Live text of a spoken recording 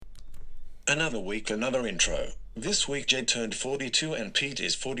Another week, another intro. This week Jed turned 42 and Pete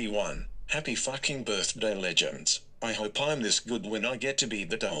is 41. Happy fucking birthday, legends. I hope I'm this good when I get to be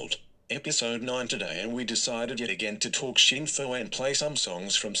that old. Episode 9 today, and we decided yet again to talk shinfo and play some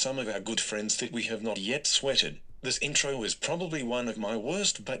songs from some of our good friends that we have not yet sweated. This intro is probably one of my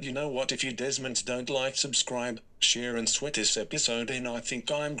worst, but you know what, if you Desmonds don't like, subscribe, share and sweat this episode, and I think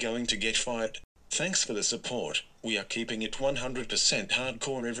I'm going to get fired. Thanks for the support. We are keeping it 100%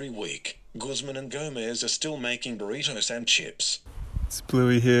 hardcore every week. Guzman and Gomez are still making burritos and chips. It's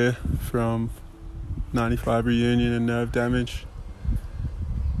Bluey here from 95 Reunion and Nerve Damage.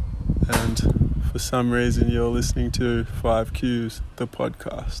 And for some reason you're listening to 5Q'S, the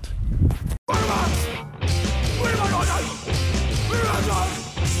podcast.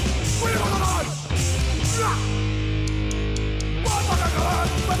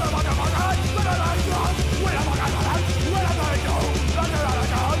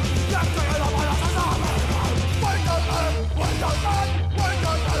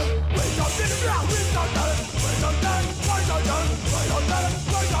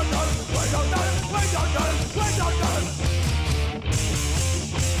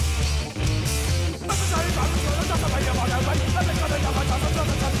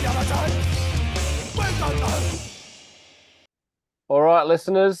 All right,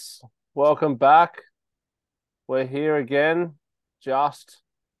 listeners, welcome back. We're here again, just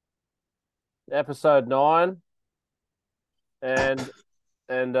episode 9, and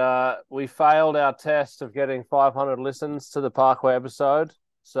we failed our test of getting 500 listens to the Parkway episode,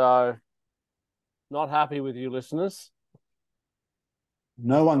 so not happy with you, listeners.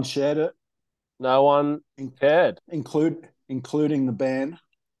 No one shared it. No one cared, including the band.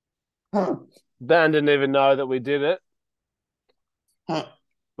 Band didn't even know that we did it.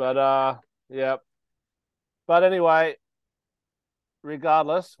 But yeah. But anyway,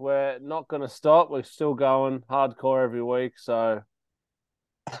 regardless, we're not going to stop. We're still going hardcore every week, so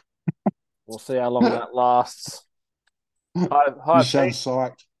we'll see how long that lasts. Hi, You sound Pete.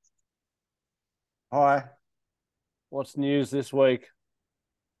 psyched. Hi. What's news this week?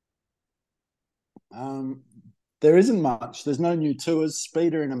 There isn't much. There's no new tours.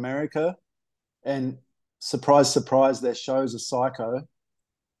 Speeder in America, and surprise, surprise, their shows are psycho.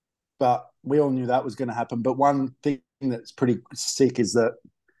 But we all knew that was going to happen. But one thing that's pretty sick is that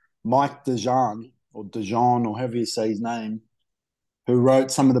Mike DeJean, or however you say his name, who wrote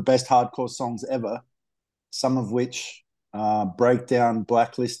some of the best hardcore songs ever, some of which Breakdown,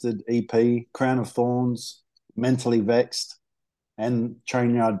 Blacklisted, EP, Crown of Thorns, Mentally Vexed, and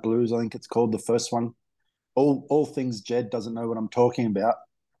Trainyard Blues, I think it's called, the first one. All things Jed doesn't know what I'm talking about.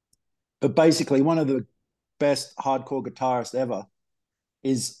 But basically, one of the best hardcore guitarists ever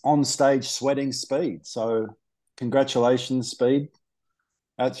is on stage sweating Speed. So congratulations, Speed.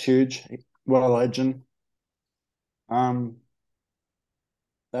 That's huge. What a legend.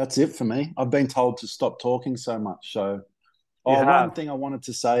 That's it for me. I've been told to stop talking so much. So one thing I wanted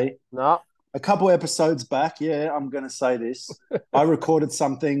to say. No. A couple episodes back, I'm going to say this. I recorded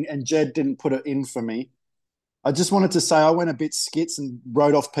something and Jed didn't put it in for me. I just wanted to say I went a bit skits and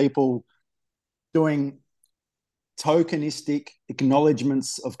wrote off people doing tokenistic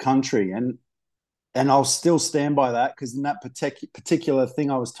acknowledgements of country, and I'll still stand by that, because in that particular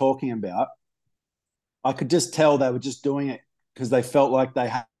thing I was talking about, I could just tell they were just doing it because they felt like they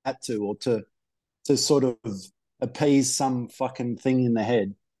had to, or to sort of appease some fucking thing in their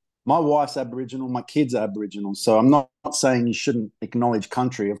head. My wife's Aboriginal, my kid's Aboriginal, so I'm not saying you shouldn't acknowledge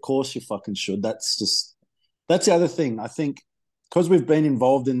country. Of course you fucking should. That's the other thing. I think because we've been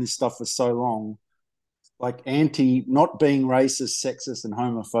involved in this stuff for so long, like not being racist, sexist, and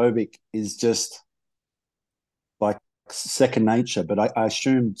homophobic is just like second nature. But I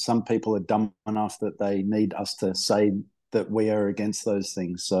assume some people are dumb enough that they need us to say that we are against those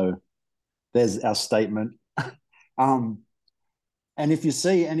things. So there's our statement. And if you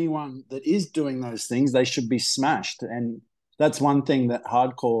see anyone that is doing those things, they should be smashed. And that's one thing that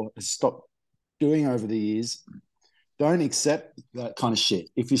hardcore has stopped doing over the years. Don't accept that kind of shit.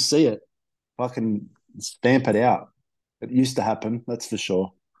 If you see it, fucking stamp it out. It used to happen, that's for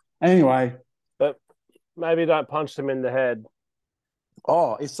sure. Anyway. But maybe don't punch them in the head.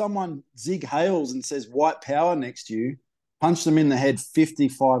 Oh, if someone zig hails and says white power next to you, punch them in the head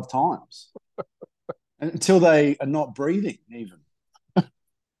 55 times until they are not breathing even.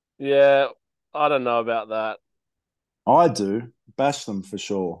 Yeah, I don't know about that. I do. Bash them for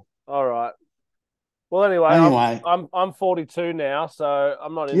sure. All right. Well, anyway. I'm 42 now, so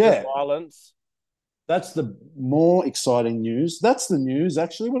I'm not into violence. That's the more exciting news. That's the news,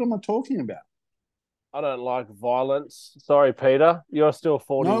 actually. What am I talking about? I don't like violence. Sorry, Peter. You're still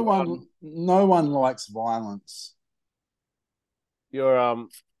 41. No one likes violence. You're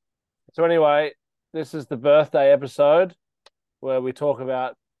So anyway, this is the birthday episode where we talk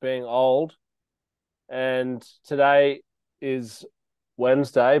about being old. And today is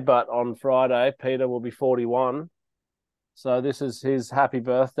Wednesday, but on Friday, Peter will be 41. So this is his happy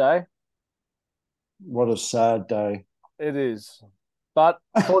birthday. What a sad day. It is. But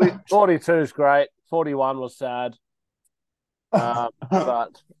 42 is great. 41 was sad.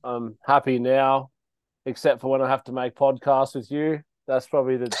 But I'm happy now, except for when I have to make podcasts with you. That's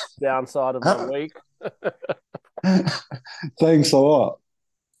probably the downside of my week. Thanks a lot.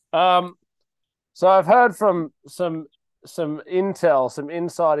 So I've heard from some intel, some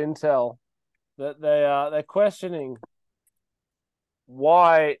inside intel, that they're questioning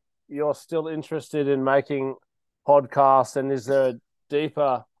why you're still interested in making podcasts, and is there a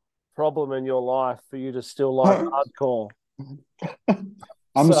deeper problem in your life for you to still like hardcore?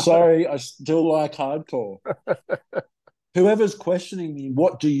 I'm sorry, I still like hardcore. Whoever's questioning me,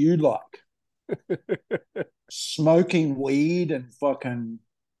 what do you like? Smoking weed and fucking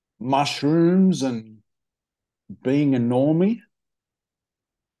mushrooms and being a normie?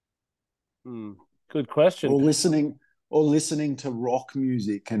 Good question. Or listening to rock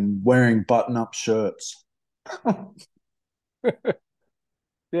music and wearing button-up shirts.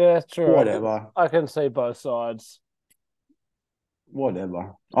 Yeah, true. Whatever. I can see both sides.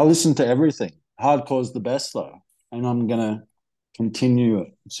 Whatever. I listen to everything. Hardcore's the best though, and I'm gonna continue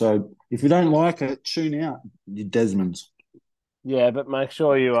it. So if you don't like it, tune out, you Desmonds. Yeah, but make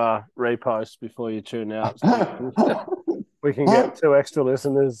sure you repost before you tune out, so we can get 2 extra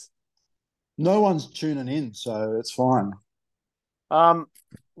listeners. No one's tuning in, so it's fine.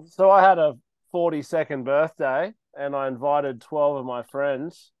 So I had a 42nd birthday, and I invited 12 of my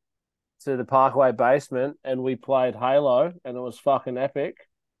friends to the Parkway basement, and we played Halo, and it was fucking epic.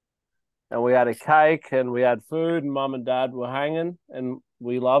 And we had a cake, and we had food, and Mum and Dad were hanging, and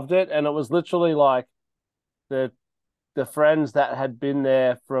we loved it. And it was literally like the friends that had been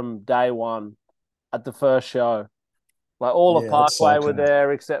there from day one at the first show. Like all of Parkway were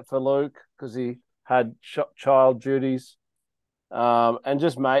there except for Luke, because he had child duties. And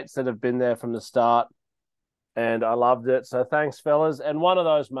just mates that have been there from the start. And I loved it. So thanks, fellas. And one of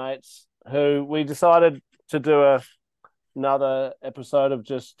those mates who we decided to do another episode of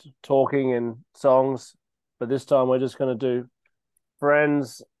just talking and songs, but this time we're just going to do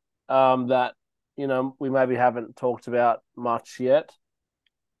friends that, we maybe haven't talked about much yet.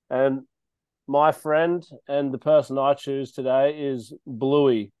 And my friend and the person I choose today is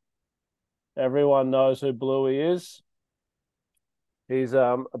Bluey. Everyone knows who Bluey is. He's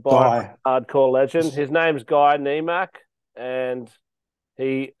a hardcore legend. His name's Guy Nemak, and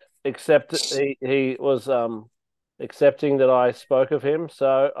he was accepting that I spoke of him.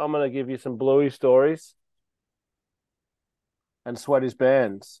 So I'm going to give you some Bluey stories and sweat his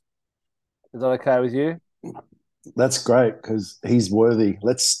bands. Is that okay with you? That's great, because he's worthy.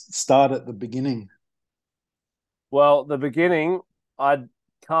 Let's start at the beginning. Well, the beginning, I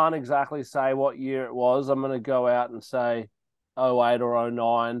can't exactly say what year it was. I'm going to go out and say 08 or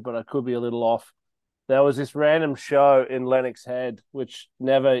 09, but I could be a little off. There was this random show in Lennox Head, which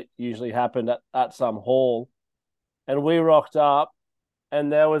never usually happened at some hall. And we rocked up, and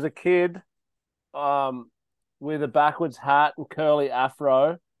there was a kid with a backwards hat and curly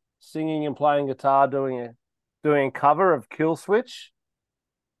afro, singing and playing guitar, doing a cover of Kill Switch.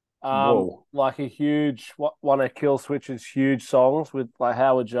 Like a huge one of Kill Switch's huge songs with like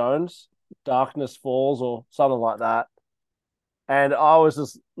Howard Jones, Darkness Falls or something like that. And I was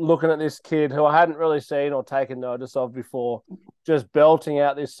just looking at this kid who I hadn't really seen or taken notice of before, just belting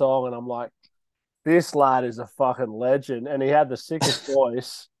out this song, and I'm like, this lad is a fucking legend. And he had the sickest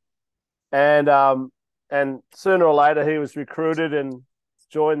voice. And sooner or later he was recruited and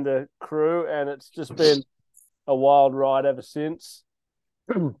joined the crew, and it's just been a wild ride ever since.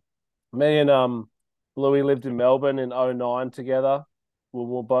 Me and Bluey lived in Melbourne in 09 together. We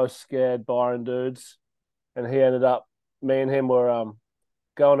were both scared Byron dudes, and me and him were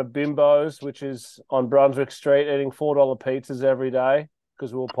going to Bimbo's, which is on Brunswick Street, eating $4 pizzas every day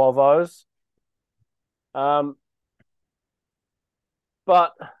because we were povos.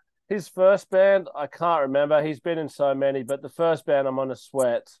 But his first band, I can't remember. He's been in so many, but the first band I'm on to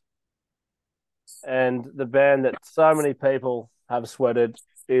sweat, and the band that so many people have sweated,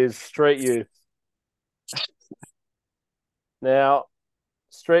 is Street Youth. Now,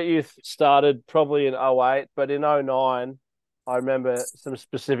 Street Youth started probably in 08, but in 09, I remember some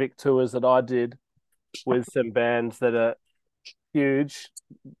specific tours that I did with some bands that are huge,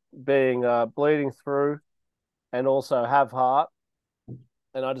 being Bleeding Through and also Have Heart.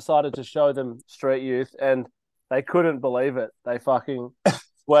 And I decided to show them Street Youth, and they couldn't believe it. They fucking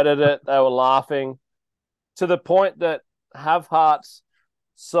sweated it. They were laughing to the point that Have Heart's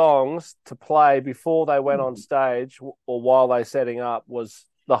songs to play before they went on stage or while they setting up was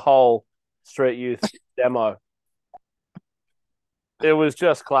the whole Street Youth demo. It was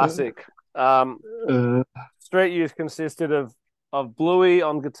just classic. Street Youth consisted of Bluey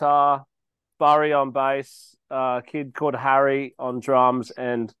on guitar, Burry on bass, a kid called Harry on drums,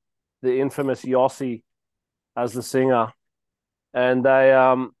 and the infamous Yossi as the singer. And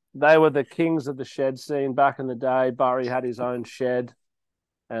they were the kings of the shed scene back in the day. Burry had his own shed,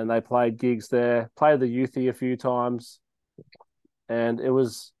 and they played gigs there. Played the Youthy a few times, and it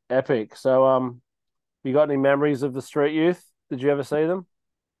was epic. So, you got any memories of the Street Youth? Did you ever see them?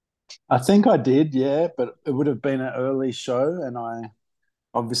 I think I did, yeah, but it would have been an early show, and I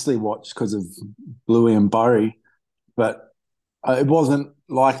obviously watched because of Bluey and Burry, but it wasn't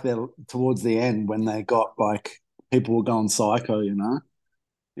like that towards the end when they got like people were going psycho, you know?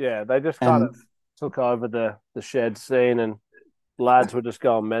 Yeah, they just kind of took over the shed scene, and lads were just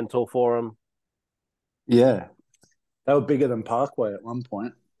going mental for them. Yeah, they were bigger than Parkway at one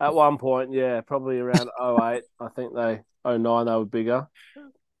point. At one point, yeah, probably around 08. I think 09 they were bigger.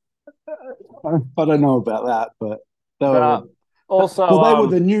 I don't know about that, but they were also they were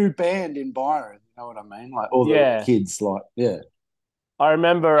the new band in Byron. You know what I mean? Like all the kids, like I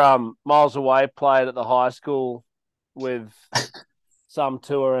remember Miles Away played at the high school with some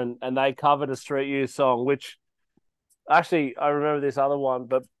tour, and they covered a Street Youth song, which actually I remember this other one,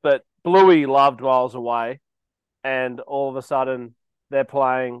 but Bluey loved Miles Away, and all of a sudden they're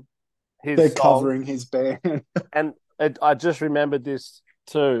playing his they're song, covering his band. And I just remembered this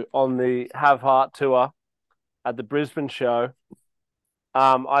too on the Have Heart tour at the Brisbane show.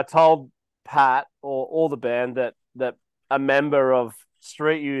 I told Pat or all the band that a member of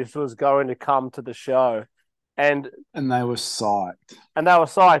Street Youth was going to come to the show, and they were psyched.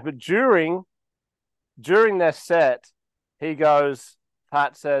 But during their set,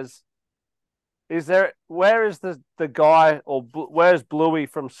 Pat says, where is the guy, or where's Bluey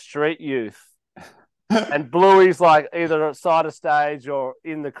from Street Youth? And Bluey's like either at side of stage or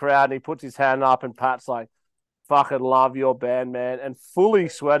in the crowd, and he puts his hand up, and Pat's like, fucking love your band, man, and fully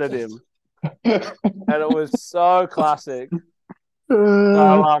sweated him. And it was so classic.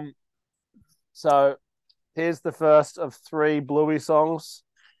 So here's the first of 3 Bluey songs.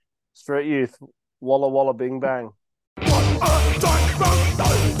 Street Youth, Walla Walla Bing Bang.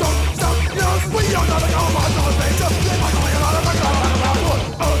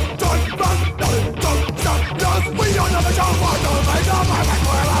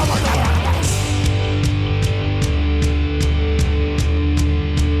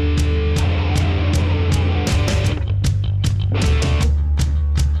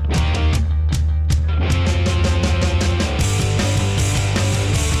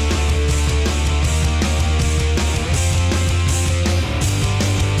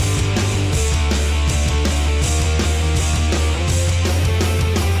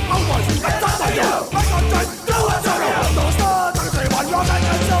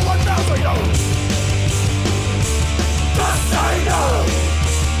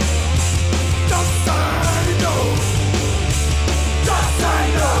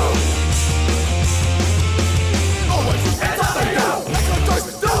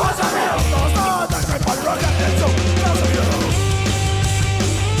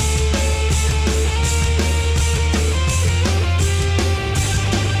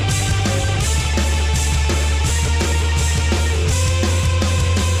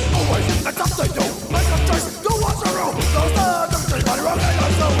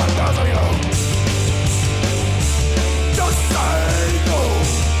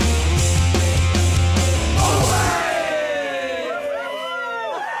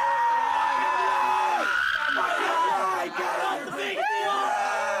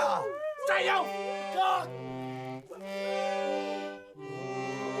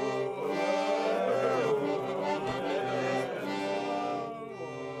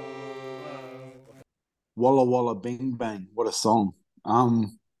 Walla Walla Bing Bang. What a song.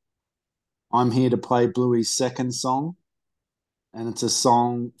 I'm here to play Bluey's second song, and it's a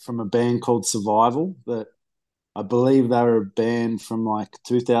song from a band called Survival that I believe they were a band from like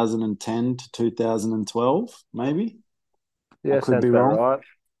 2010 to 2012, maybe. Yeah, I could be wrong. Right.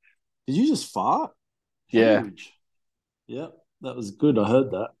 Did you just fart? Yeah. Huge. Yep, that was good. I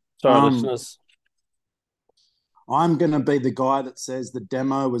heard that. Sorry, listeners. I'm going to be the guy that says the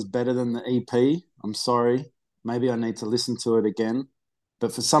demo was better than the EP. I'm sorry. Maybe I need to listen to it again.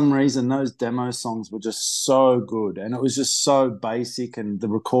 But for some reason, those demo songs were just so good. And it was just so basic and the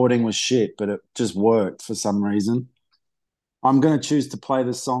recording was shit, but it just worked for some reason. I'm going to choose to play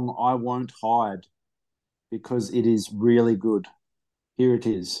the song I Won't Hide because it is really good. Here it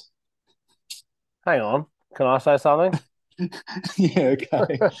is. Hang on. Can I say something? Yeah,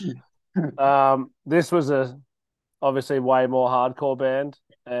 okay. This was a obviously way more hardcore band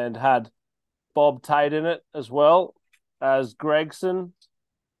and had Bob Tate in it as well as Gregson.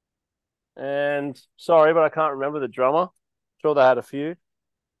 And sorry, but I can't remember the drummer. Sure, they had a few. It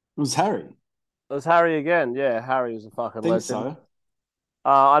was Harry. It was Harry again. Yeah, Harry is a fucking I think legend. so.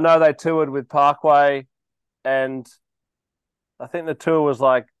 I know they toured with Parkway, and I think the tour was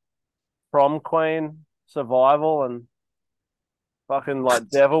like Prom Queen, Survival, and fucking like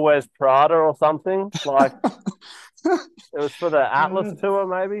Devil Wears Prada or something. Like it was for the Atlas tour,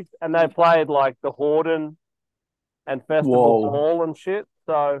 maybe, and they played like the Horden and Festival Whoa. Hall and shit.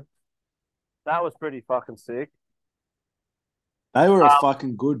 So that was pretty fucking sick. They were a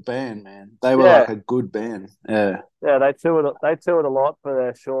fucking good band, man. They were Yeah. like a good band. Yeah. Yeah, they toured. They toured a lot for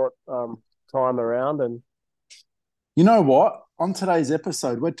their short time around, and You know what? On today's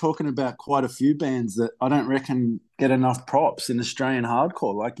episode, we're talking about quite a few bands that I don't reckon get enough props in Australian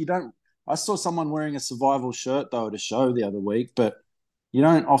hardcore. Like you don't. I saw someone wearing a Survival shirt though at a show the other week, but you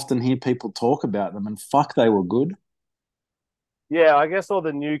don't often hear people talk about them. And fuck, they were good. yeah, I guess all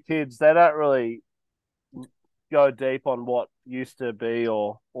the new kids they don't really go deep on what used to be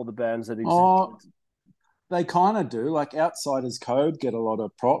or all the bands that existed. Oh, they kind of do. Like Outsiders Code get a lot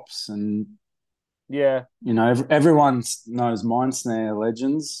of props, and Yeah, you know everyone knows Mind Snare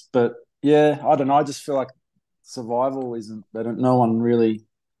Legends, but yeah, I don't know. I just feel like Survival isn't. They don't. No one really.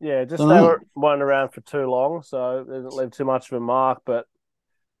 yeah, just Don't they know. weren't around for too long, so they didn't leave too much of a mark. But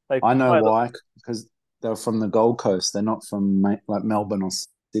they I know played, why, because they're from the Gold Coast. They're not from like Melbourne or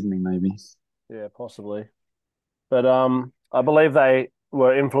Sydney, maybe. yeah, possibly. But I believe they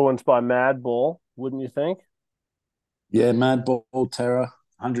were influenced by Madball, wouldn't you think? Yeah, Madball, Terror,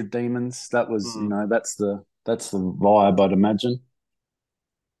 100 Demons. That was, Mm. that's the vibe, I'd imagine.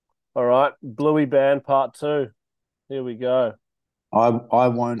 All right, Bluey Band Part 2. Here we go. I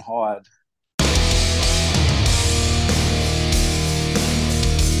won't hide.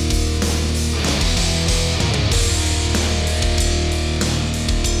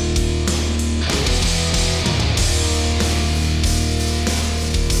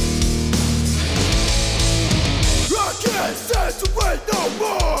 I can't stand to wait no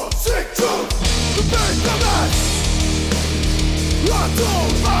more. Seek truth, the pain from us. I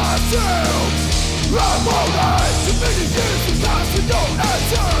told myself I won't hide. Too many years have passed with no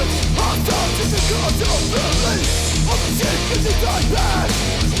answers. I'm starting to cause of relief. I'm sick in the nightmare.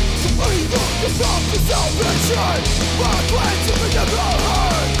 To breathe on the top of salvation. My plans have been never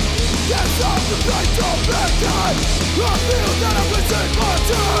heard. Yes, I'm the place of mankind. I feel that I'm missing my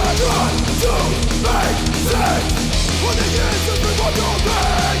turn. Trying to make sense. For the years have been what you're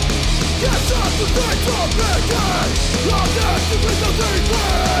made. Yes, I'm the face of mankind. I'm dancing with nothing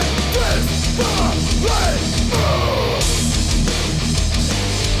but this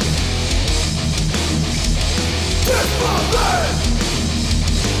disbelief.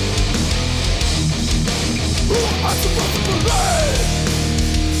 Who am I supposed to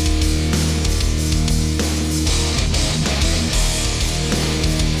believe?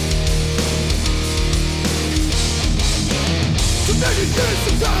 Too many years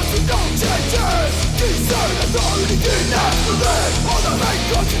have passed with no changes. Concern authority kidnapped for live. All the hate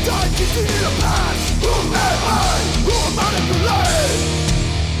concentrates continue to pass. Who am I? Who am I to believe?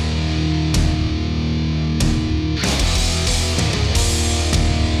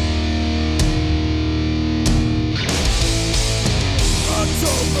 I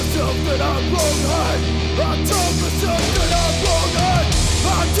told myself that I'm wrong. I told myself that I'm wrong.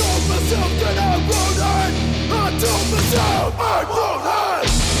 I told myself that I'm wrong. I told myself I'm wrong.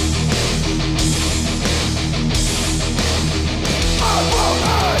 I'm wrong.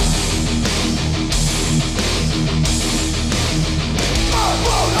 I'm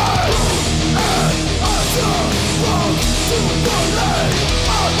wrong. And I'm supposed to believe.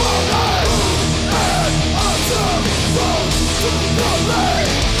 I'm wrong. And I'm supposed to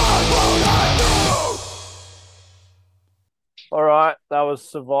believe. I'm wrong. No. All right, that was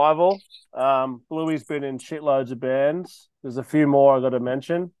Survival. Bluey's been in shitloads of bands. There's a few more I got to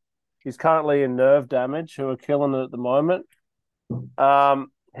mention. He's currently in Nerve Damage, who are killing it at the moment.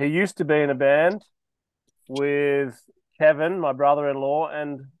 He used to be in a band with Kevin, my brother-in-law,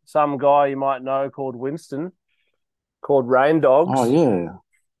 and some guy you might know called Winston, called Rain Dogs. Oh, yeah.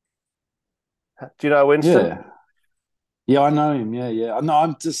 Do you know Winston? Yeah. Yeah, I know him. Yeah, yeah. I know.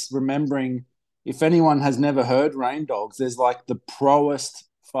 I'm just remembering. If anyone has never heard Rain Dogs, there's like the proest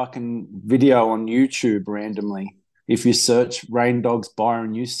fucking video on YouTube randomly. If you search Rain Dogs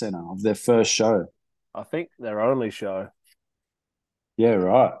Byron Youth Center of their first show. I think their only show. Yeah,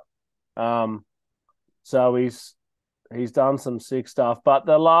 right. Um, so he's done some sick stuff. But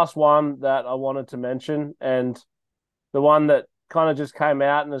the last one that I wanted to mention, and the one that kind of just came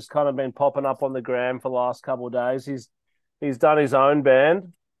out and has kind of been popping up on the gram for the last couple of days, he's done his own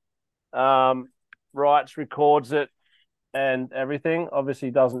band, writes, records it, and everything. Obviously,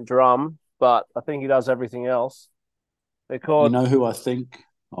 he doesn't drum, but I think he does everything else. They're You called. know who I think?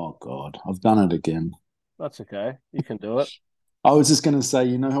 Oh God, I've done it again. That's okay. You can do it. I was just going to say,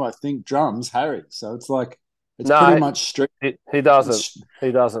 you know who I think drums? Harry. So it's like it's No, pretty much strict. He doesn't.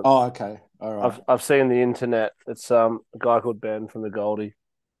 He doesn't. Oh, okay. All right. I've seen the internet. It's a guy called Ben from the Goldie.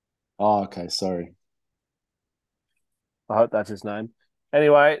 Oh, okay. Sorry. I hope that's his name.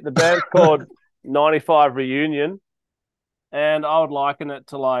 Anyway, the band's called 95 Reunion, and I would liken it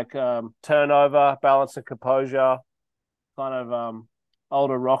to like Turnover, Balance and Composure, kind of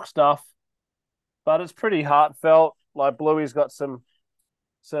older rock stuff. But it's pretty heartfelt. Like Bluey's got some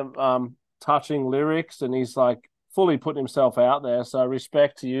touching lyrics, and he's like fully putting himself out there. So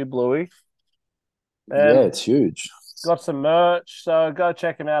respect to you, Bluey. And Yeah, it's huge. got some merch, so go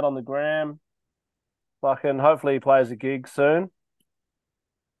check him out on the gram. Fucking hopefully he plays a gig soon.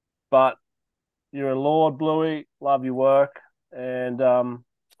 But you're a lord, Bluey. Love your work, and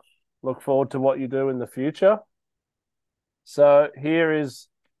look forward to what you do in the future. So here is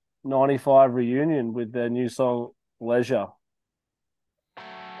 95 Reunion with their new song Leisure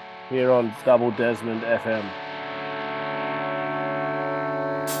here on Double Desmond FM.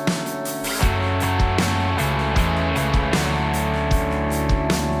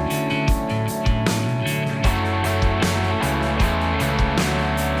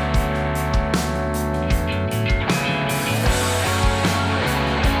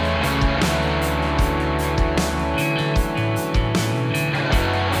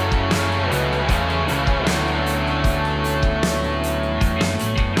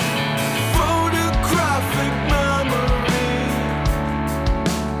 Photographic memory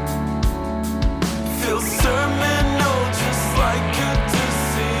feels terminal, just like a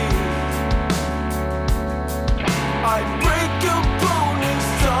disease. I break a bone each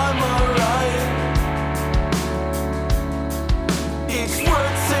time I write. Each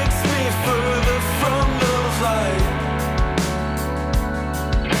word takes me further from the light.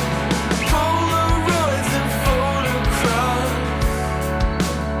 Polaroids and photographs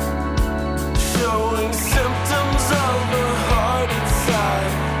showing symptoms of the heart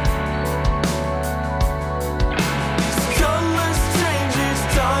inside. These colors change each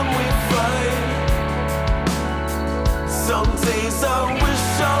time we fight. Some days I wish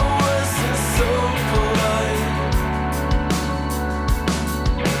I wasn't so polite.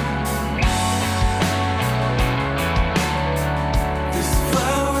 There's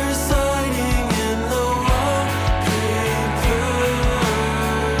flowers hiding in the wallpaper.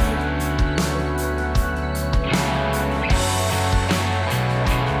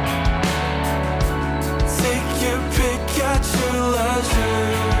 Take your pick at your leisure.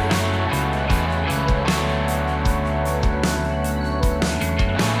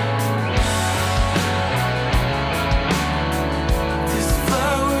 There's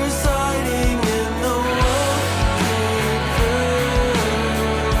flowers hiding in the wallpaper.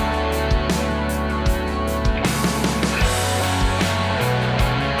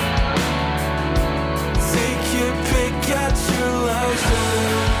 Take your pick at your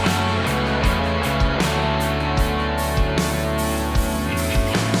leisure.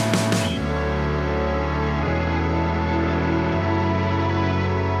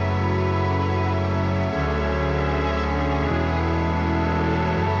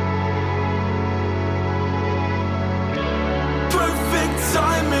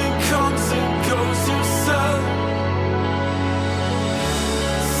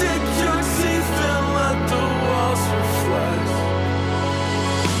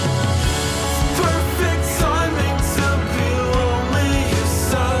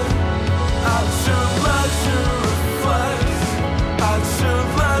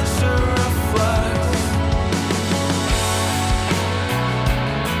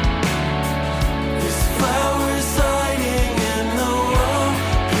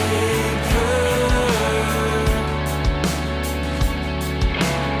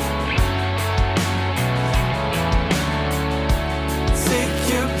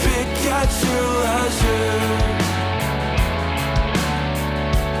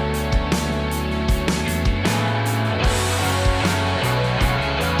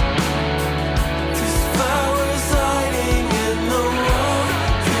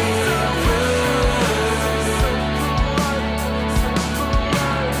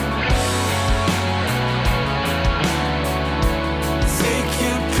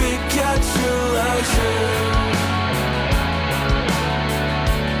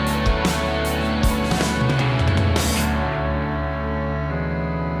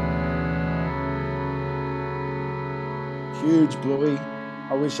 message, Bluey.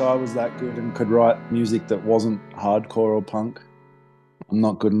 I wish I was that good and could write music that wasn't hardcore or punk. I'm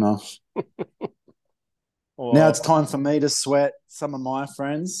not good enough. Well, Now it's time for me to sweat some of my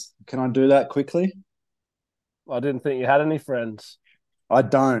friends. Can I do that quickly? I didn't think you had any friends. I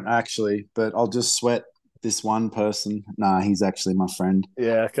don't actually, but I'll just sweat this one person. Nah, he's actually my friend.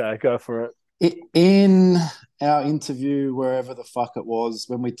 Yeah, okay, go for it. In our interview, wherever the fuck it was,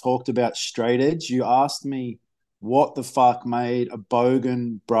 when we talked about straight edge, you asked me what the fuck made a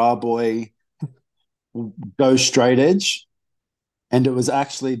bogan bra boy go straight edge. And it was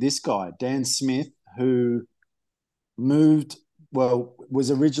actually this guy, Dan Smith, who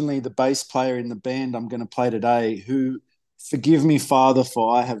was originally the bass player in the band I'm going to play today, who, forgive me, Father,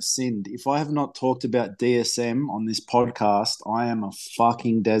 for I have sinned. If I have not talked about DSM on this podcast, I am a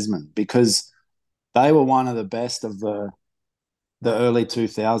fucking Desmond, because they were one of the best of the early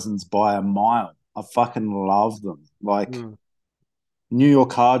 2000s by a mile. I fucking love them. Like New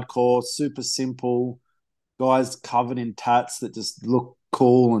York hardcore, super simple, guys covered in tats that just look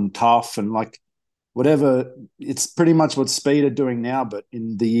cool and tough and like whatever. It's pretty much what Speed are doing now, but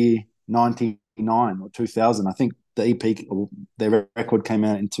in the year 99 or 2000. I think the EP, their record came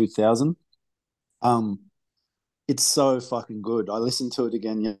out in 2000. It's so fucking good. I listened to it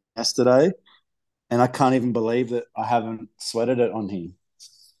again yesterday and I can't even believe that I haven't sweated it on here.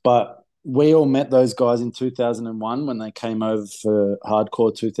 But we all met those guys in 2001 when they came over for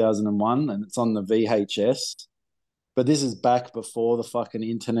Hardcore 2001, and it's on the VHS. But this is back before the fucking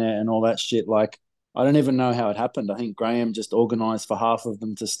internet and all that shit. Like, I don't even know how it happened. I think Graham just organised for half of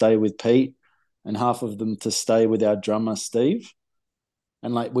them to stay with Pete and half of them to stay with our drummer, Steve.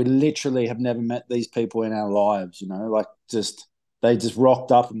 And, like, we literally have never met these people in our lives, you know? Like, they just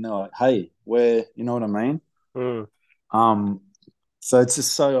rocked up and they're like, hey, you know what I mean? So it's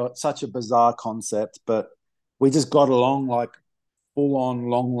just such a bizarre concept, but we just got along like full on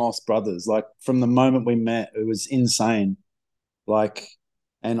long lost brothers. Like from the moment we met, it was insane. Like,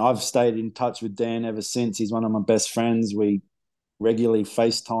 and I've stayed in touch with Dan ever since. He's one of my best friends. We regularly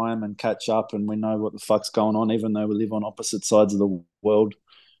FaceTime and catch up, and we know what the fuck's going on, even though we live on opposite sides of the world.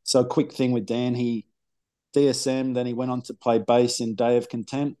 So a quick thing with Dan, he DSM, then he went on to play bass in Day of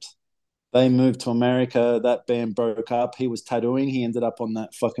Contempt. They moved to America. That band broke up. He was tattooing. He ended up on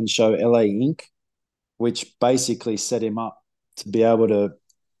that fucking show, LA Inc., which basically set him up to be able to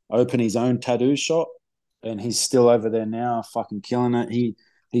open his own tattoo shop. And he's still over there now, fucking killing it.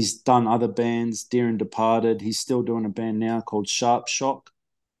 He's done other bands, Dear and Departed. He's still doing a band now called Sharp Shock,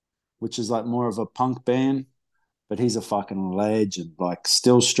 which is like more of a punk band. But he's a fucking legend, like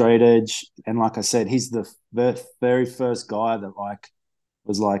still straight edge. And like I said, he's the very first guy that like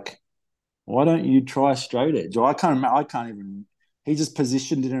was like, why don't you try straight edge? Or I can't even. He just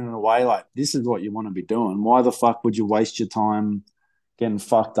positioned it in a way like, this is what you want to be doing. Why the fuck would you waste your time getting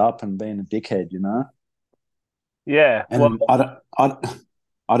fucked up and being a dickhead, you know? Yeah. And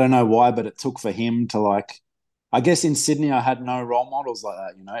I don't know why, but it took for him to like, I guess in Sydney, I had no role models like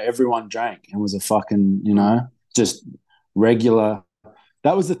that, you know? Everyone drank and was a fucking, you know, just regular.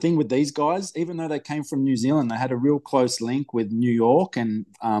 That was the thing with these guys. Even though they came from New Zealand, they had a real close link with New York and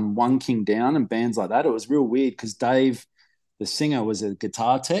One King Down and bands like that. It was real weird because Dave, the singer, was a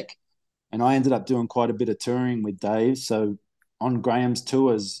guitar tech, and I ended up doing quite a bit of touring with Dave. So on Graham's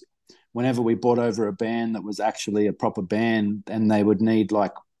tours, whenever we brought over a band that was actually a proper band and they would need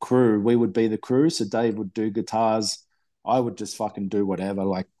like crew, we would be the crew. So Dave would do guitars. I would just fucking do whatever,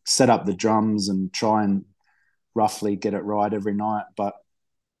 like set up the drums and try and roughly get it right every night. But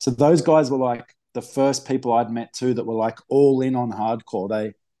so those guys were like the first people I'd met too that were like all in on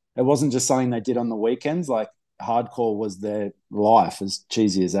hardcore. It wasn't just something they did on the weekends. Like hardcore was their life, as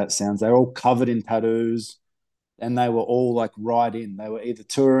cheesy as that sounds. They were all covered in tattoos and they were all like right in. They were either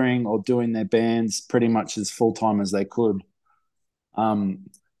touring or doing their bands pretty much as full time as they could. I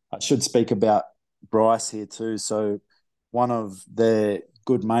should speak about Bryce here too. So one of their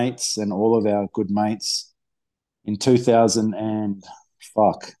good mates and all of our good mates in 2000 and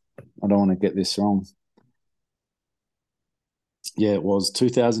fuck, I don't want to get this wrong. Yeah, it was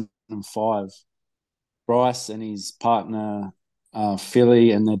 2005. Bryce and his partner,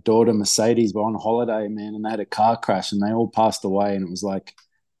 Philly, and their daughter, Mercedes, were on holiday, man, and they had a car crash and they all passed away. And it was like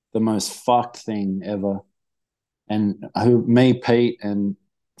the most fucked thing ever. And me, Pete, and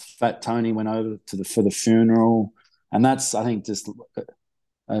Fat Tony went over for the funeral. And that's, I think, just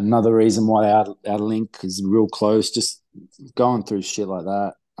another reason why our link is real close, just going through shit like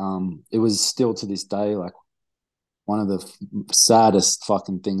that. It was still to this day like one of the saddest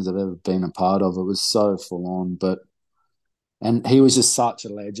fucking things I've ever been a part of. It was so full on, and he was just such a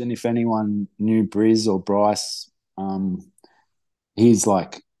legend. If anyone knew Briz or Bryce, he's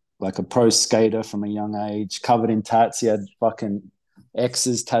like a pro skater from a young age, covered in tats. He had fucking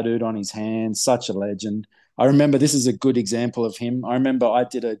X's tattooed on his hands. Such a legend. I remember this is a good example of him. I remember I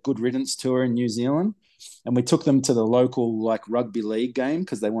did a Good Riddance tour in New Zealand, and we took them to the local like rugby league game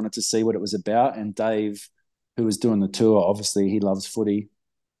because they wanted to see what it was about. And Dave, who was doing the tour, obviously he loves footy.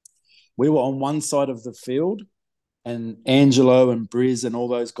 We were on one side of the field, and Angelo and Briz and all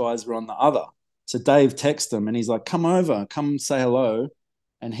those guys were on the other. So Dave texted him and he's like, "Come over, come say hello."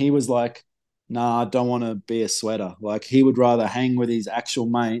 And he was like, "Nah, I don't want to be a sweater." Like he would rather hang with his actual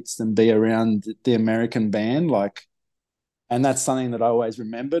mates than be around the American band. Like, and that's something that I always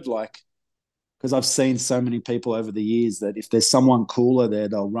remembered. Like, because I've seen so many people over the years that if there's someone cooler there,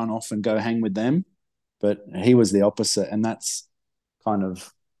 they'll run off and go hang with them. But he was the opposite, and that's kind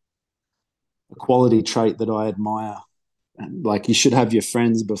of a quality trait that I admire. Like you should have your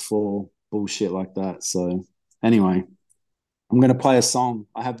friends before bullshit like that. So anyway, I'm going to play a song.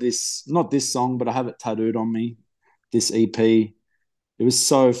 I have this, not this song, but I have it tattooed on me, this EP. It was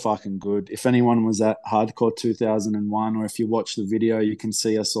so fucking good. If anyone was at Hardcore 2001, or if you watch the video, you can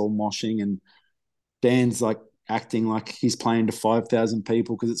see us all moshing, and Dan's like acting like he's playing to 5,000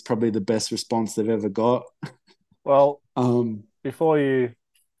 people because it's probably the best response they've ever got. Well, before you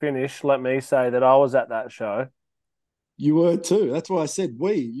finish, let me say that I was at that show. You were too. That's why I said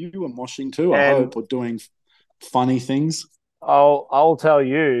you were moshing too, I And hope, or doing funny things. I'll tell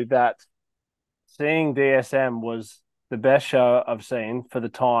you that seeing DSM was the best show I've seen for the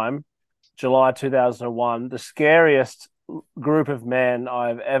time, July 2001, the scariest group of men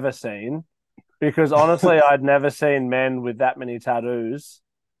I've ever seen, because honestly, I'd never seen men with that many tattoos.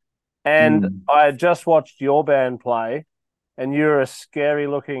 And I had just watched your band play, and you're a scary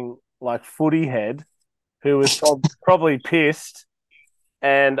looking like footy head who was probably pissed.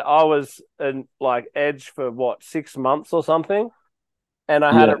 And I was in like Edge for what, 6 months or something. And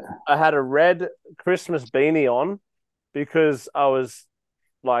I had a red Christmas beanie on because I was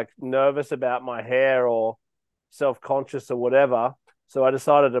like nervous about my hair or self-conscious or whatever. So I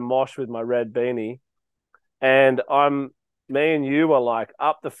decided to mosh with my red beanie. And me and you were like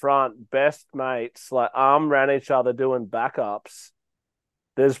up the front, best mates, like arm around each other doing backups.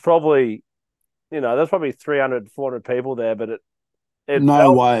 There's probably 300, 400 people there, but it no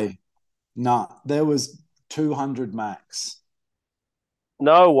felt, way. Nah, there was 200 max.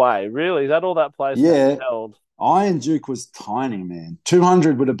 no way, really? Is that all that place held? Iron Duke was tiny, man.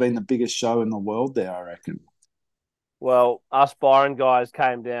 200 would have been the biggest show in the world there, I reckon. Well, us Byron guys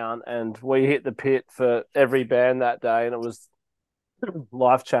came down and we hit the pit for every band that day, and it was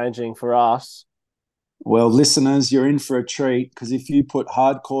life-changing for us. Well, listeners, you're in for a treat, because if you put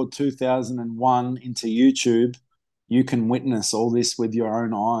Hardcore 2001 into YouTube, you can witness all this with your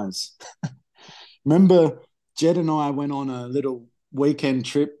own eyes. Remember, Jed and I went on a little weekend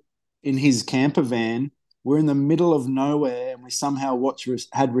trip in his camper van. We're in the middle of nowhere, and we somehow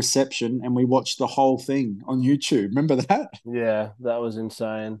had reception, and we watched the whole thing on YouTube. Remember that? Yeah, that was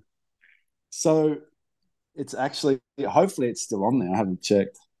insane. So it's actually, hopefully it's still on there. I haven't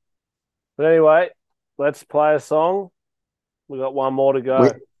checked. But anyway, let's play a song. We got one more to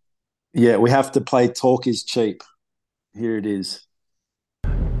go. We have to play Talk is Cheap. Here it is.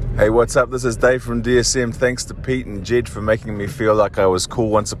 Hey, what's up? This is Dave from DSM. Thanks to Pete and Jed for making me feel like I was cool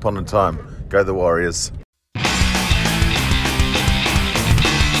once upon a time. Go the Warriors.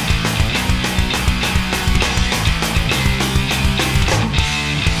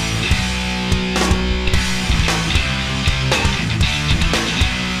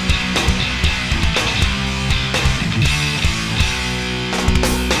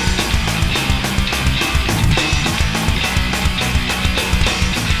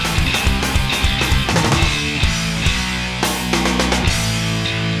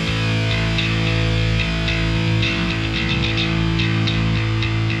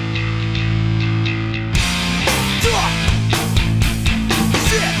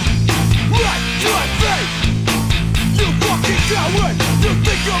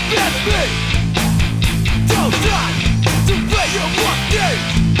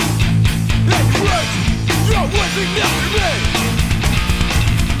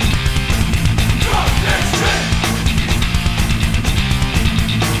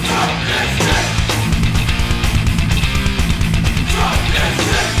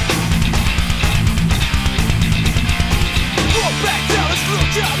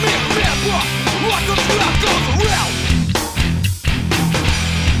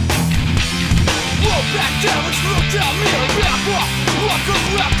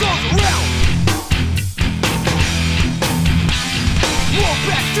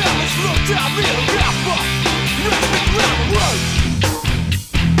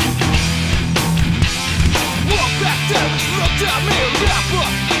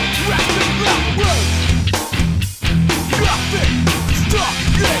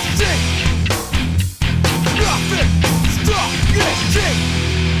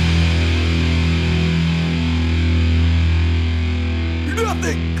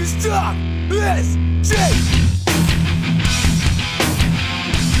 'cause talk is cheap.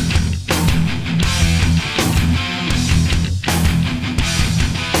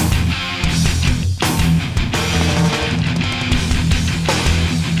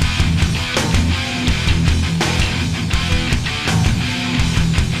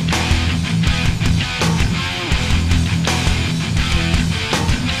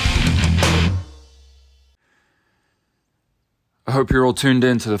 I hope you're all tuned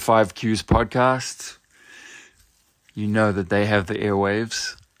in to the 5Q'S podcast. You know that they have the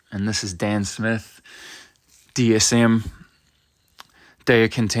airwaves. And this is Dan Smith, DSM, Day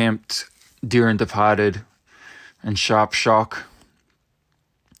of Contempt, Dear and Departed, and Sharp Shock.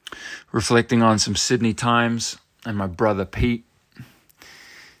 Reflecting on some Sydney times and my brother Pete.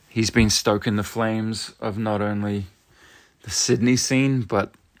 He's been stoking the flames of not only the Sydney scene,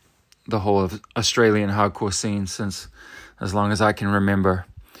 but the whole of Australian hardcore scene since as long as I can remember.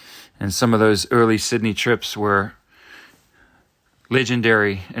 And some of those early Sydney trips were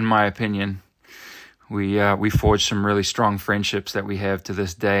legendary, in my opinion. We forged some really strong friendships that we have to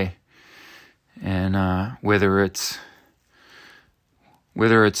this day. And whether it's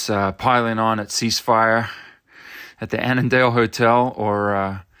piling on at Ceasefire at the Annandale Hotel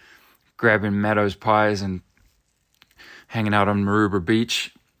or grabbing Meadows Pies and hanging out on Maroubra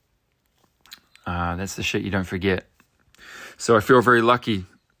Beach, that's the shit you don't forget. So I feel very lucky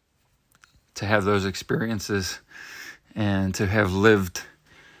to have those experiences and to have lived,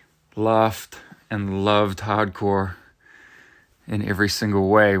 laughed, and loved hardcore in every single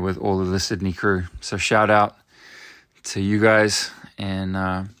way with all of the Sydney crew. So shout out to you guys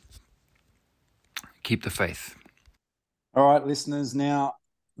and keep the faith. All right, listeners. Now,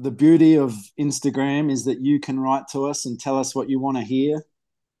 the beauty of Instagram is that you can write to us and tell us what you want to hear.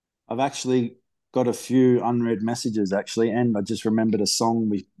 I've actually got a few unread messages, actually, and I just remembered a song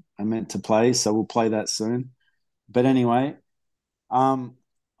I meant to play, so we'll play that soon. But anyway,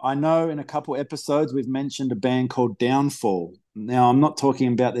 I know in a couple episodes we've mentioned a band called Downfall. Now, I'm not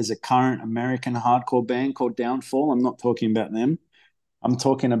talking about there's a current American hardcore band called Downfall. I'm not talking about them. I'm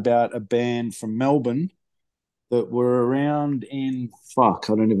talking about a band from Melbourne that were around in, I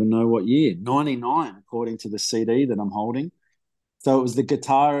don't even know what year, 99, according to the CD that I'm holding. So it was the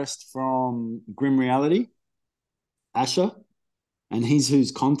guitarist from Grim Reality, Asher, and he's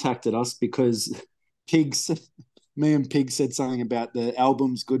who's contacted us because me and Pig said something about the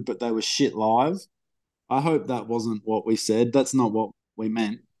album's good, but they were shit live. I hope that wasn't what we said. That's not what we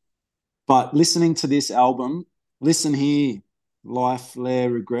meant. But listening to this album, listen here, Life,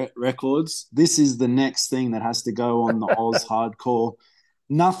 Lair, Regret Records. This is the next thing that has to go on the Oz Hardcore.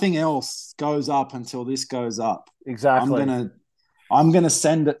 Nothing else goes up until this goes up. Exactly. I'm gonna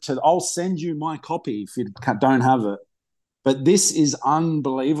send it to. I'll send you my copy if you don't have it. But this is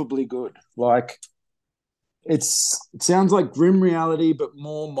unbelievably good. Like, it sounds like Grim Reality, but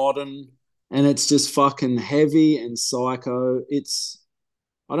more modern, and it's just fucking heavy and psycho.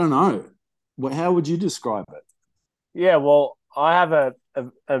 I don't know. How would you describe it? Yeah, well, I have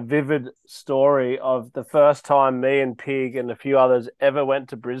a vivid story of the first time me and Pig and a few others ever went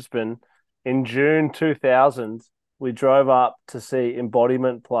to Brisbane in June 2000. We drove up to see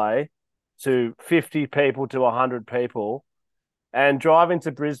Embodiment play to 50 people to 100 people. And driving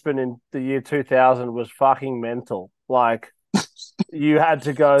to Brisbane in the year 2000 was fucking mental. Like, you had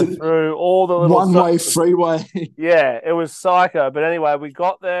to go through all the little... One-way freeway. Yeah, it was psycho. But anyway, we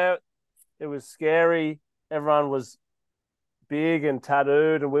got there. It was scary. Everyone was big and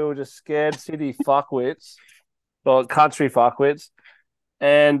tattooed, and we were just scared city fuckwits, or country fuckwits.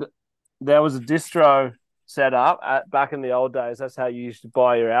 And there was a distro set up back in the old days. That's how you used to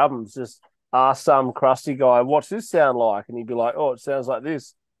buy your albums. Just ask some crusty guy, what's this sound like? And he'd be like, oh, it sounds like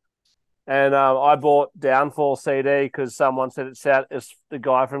this. And I bought Downfall CD because someone said it's the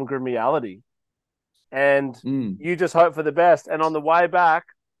guy from Grim Reality. And you just hope for the best. And on the way back,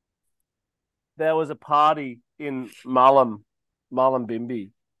 there was a party in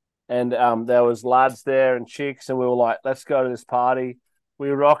Mullumbimby. And there was lads there and chicks, and we were like, let's go to this party. We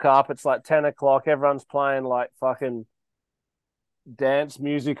rock up. It's like 10 o'clock. Everyone's playing like fucking dance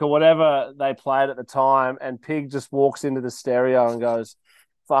music or whatever they played at the time. And Pig just walks into the stereo and goes,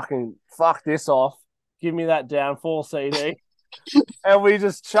 fuck this off. Give me that Downfall CD. And we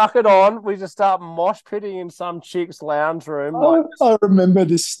just chuck it on. We just start mosh pitting in some chick's lounge room. I remember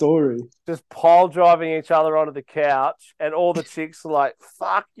this story. Just pile driving each other onto the couch. And all the chicks are like,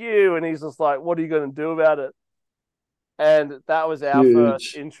 fuck you. And he's just like, what are you going to do about it? And that was our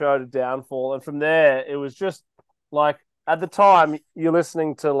first intro to Downfall. And from there, it was just like, at the time, you're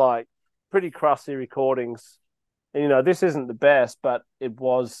listening to like pretty crusty recordings And, you know, this isn't the best, but it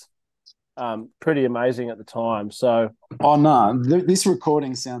was pretty amazing at the time. So, Oh no, this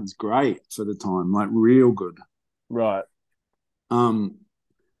recording sounds great for the time, like real good. right.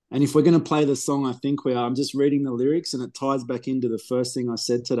 And if we're going to play the song, I think we are. I'm just reading the lyrics, and it ties back into the first thing I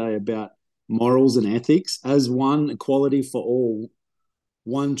said today about morals and ethics. As one, equality for all.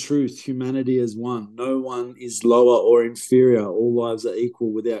 One truth, humanity as one. No one is lower or inferior. All lives are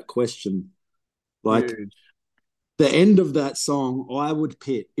equal without question. Like Huge. the end of that song, I would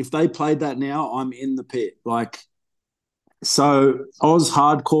pit. If they played that now, I'm in the pit. Like, so Oz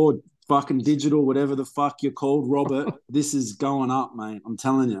hardcore, fucking digital, whatever the fuck you're called, Robert, this is going up, mate. I'm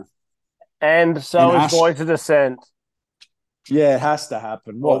telling you. And so And is Voice of Dissent. Yeah, it has to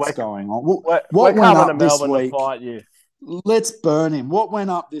happen. Well, What's going on? We're What went coming to up this Melbourne week? to fight you. Let's burn him. What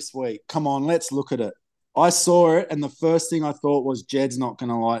went up this week? Come on, let's look at it. I saw it, and the first thing I thought was, Jed's not going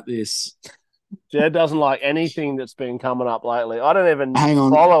to like this. Jed doesn't like anything that's been coming up lately. I don't even Hang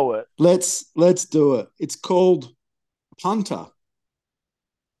on. follow it. Let's do it. It's called Punter.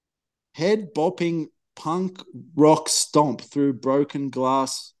 Head bopping punk rock stomp through broken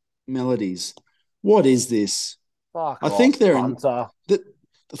glass melodies. What is this? Fuck I off, think they're Hunter. I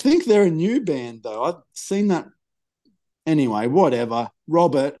think they're a new band though. I've seen that. Anyway, whatever.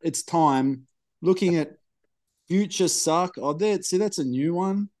 Robert, it's time. Looking at Future Suck. Oh, see, that's a new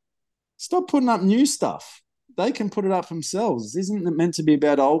one. Stop putting up new stuff. They can put it up themselves. Isn't it meant to be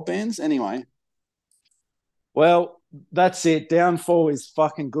about old bands? Anyway. Well, that's it. Downfall is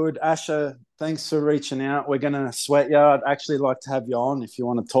fucking good. Asher, thanks for reaching out. We're going to sweat you. I'd actually like to have you on if you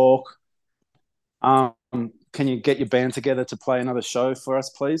want to talk. Can you get your band together to play another show for us,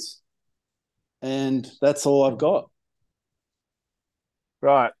 please? And that's all I've got.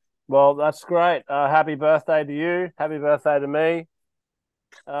 Right. Well, that's great. Happy birthday to you. Happy birthday to me.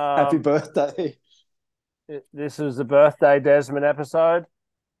 Happy birthday. This is the birthday Desmond episode.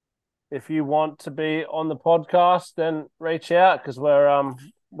 If you want to be on the podcast, then reach out because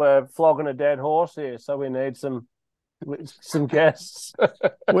we're flogging a dead horse here, so we need some guests.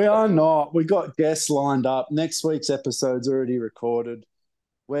 We are not. We got guests lined up. Next week's episode's already recorded.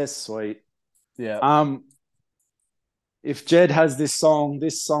 We're sweet. Yeah. If Jed has this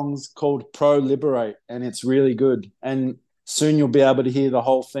song's called Pro Liberate, and it's really good. And soon you'll be able to hear the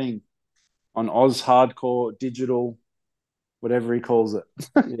whole thing on Oz Hardcore Digital, whatever he calls it.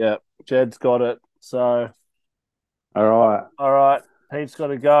 Yeah, Jed's got it. So, all right. Pete's got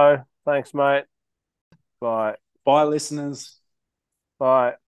to go. Thanks, mate. Bye. Bye, listeners.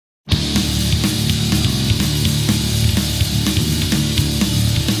 Bye.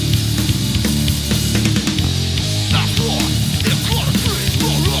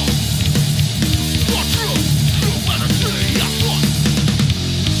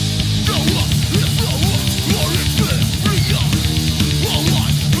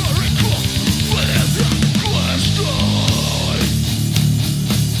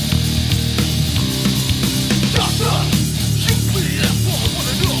 You be that one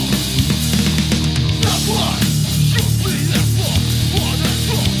wanna do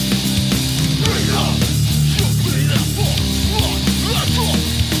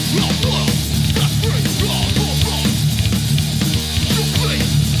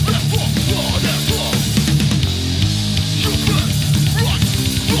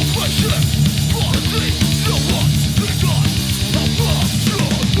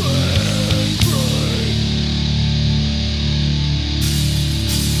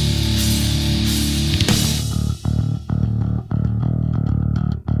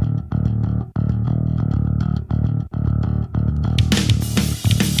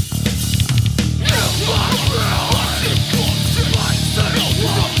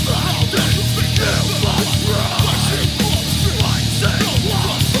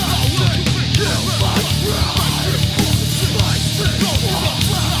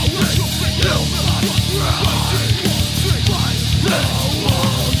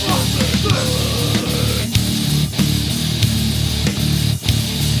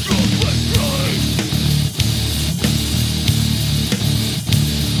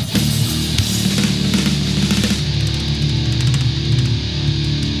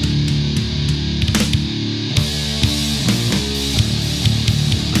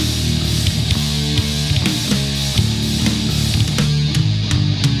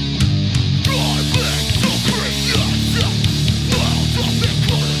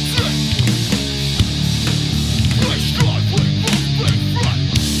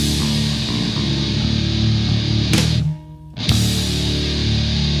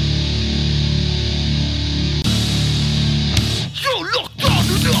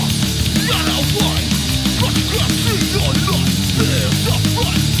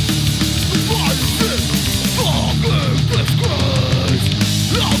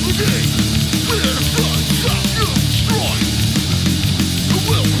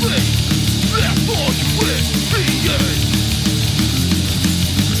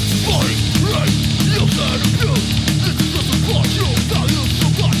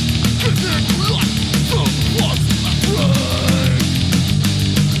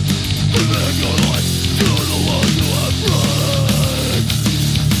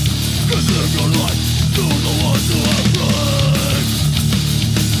Give your life to the ones who have fled.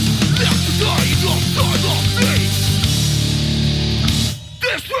 Left to die in your time of peace.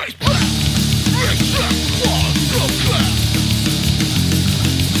 This race